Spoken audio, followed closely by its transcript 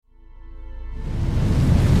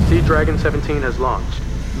Crew Dragon 17 has launched.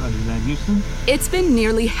 Roger that, Houston. It's been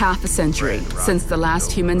nearly half a century since the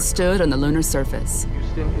last humans stood on the lunar surface.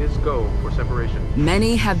 Houston is go for separation.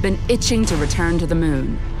 Many have been itching to return to the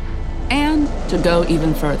moon and to go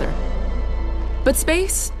even further. But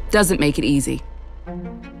space doesn't make it easy.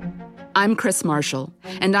 I'm Krys Marshall,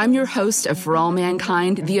 and I'm your host of For All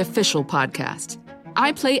Mankind, the official podcast.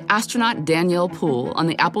 I play astronaut Danielle Poole on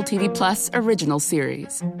the Apple TV Plus original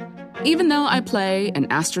series. Even though I play an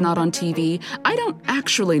astronaut on TV, I don't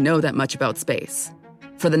actually know that much about space.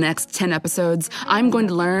 For the next 10 episodes, I'm going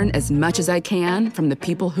to learn as much as I can from the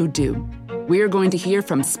people who do. We're going to hear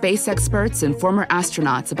from space experts and former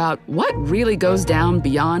astronauts about what really goes down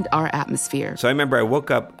beyond our atmosphere. So I remember I woke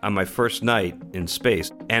up on my first night in space,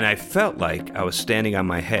 and I felt like I was standing on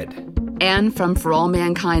my head. And from For All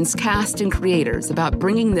Mankind's cast and creators about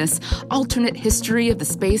bringing this alternate history of the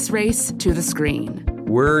space race to the screen.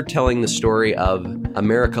 We're telling the story of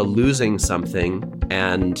America losing something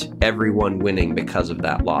and everyone winning because of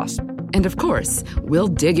that loss. And of course, we'll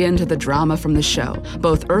dig into the drama from the show,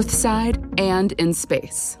 both Earthside and in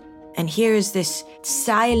space. And here is this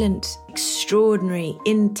silent, extraordinary,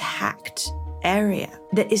 intact area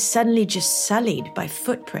that is suddenly just sullied by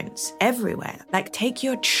footprints everywhere. Like, take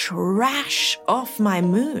your trash off my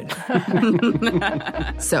moon.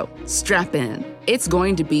 So, strap in. It's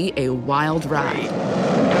going to be a wild ride.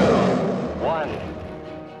 3, 2, 1.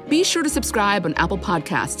 Be sure to subscribe on Apple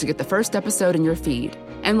Podcasts to get the first episode in your feed.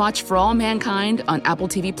 And watch For All Mankind on Apple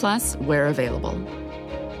TV Plus where available.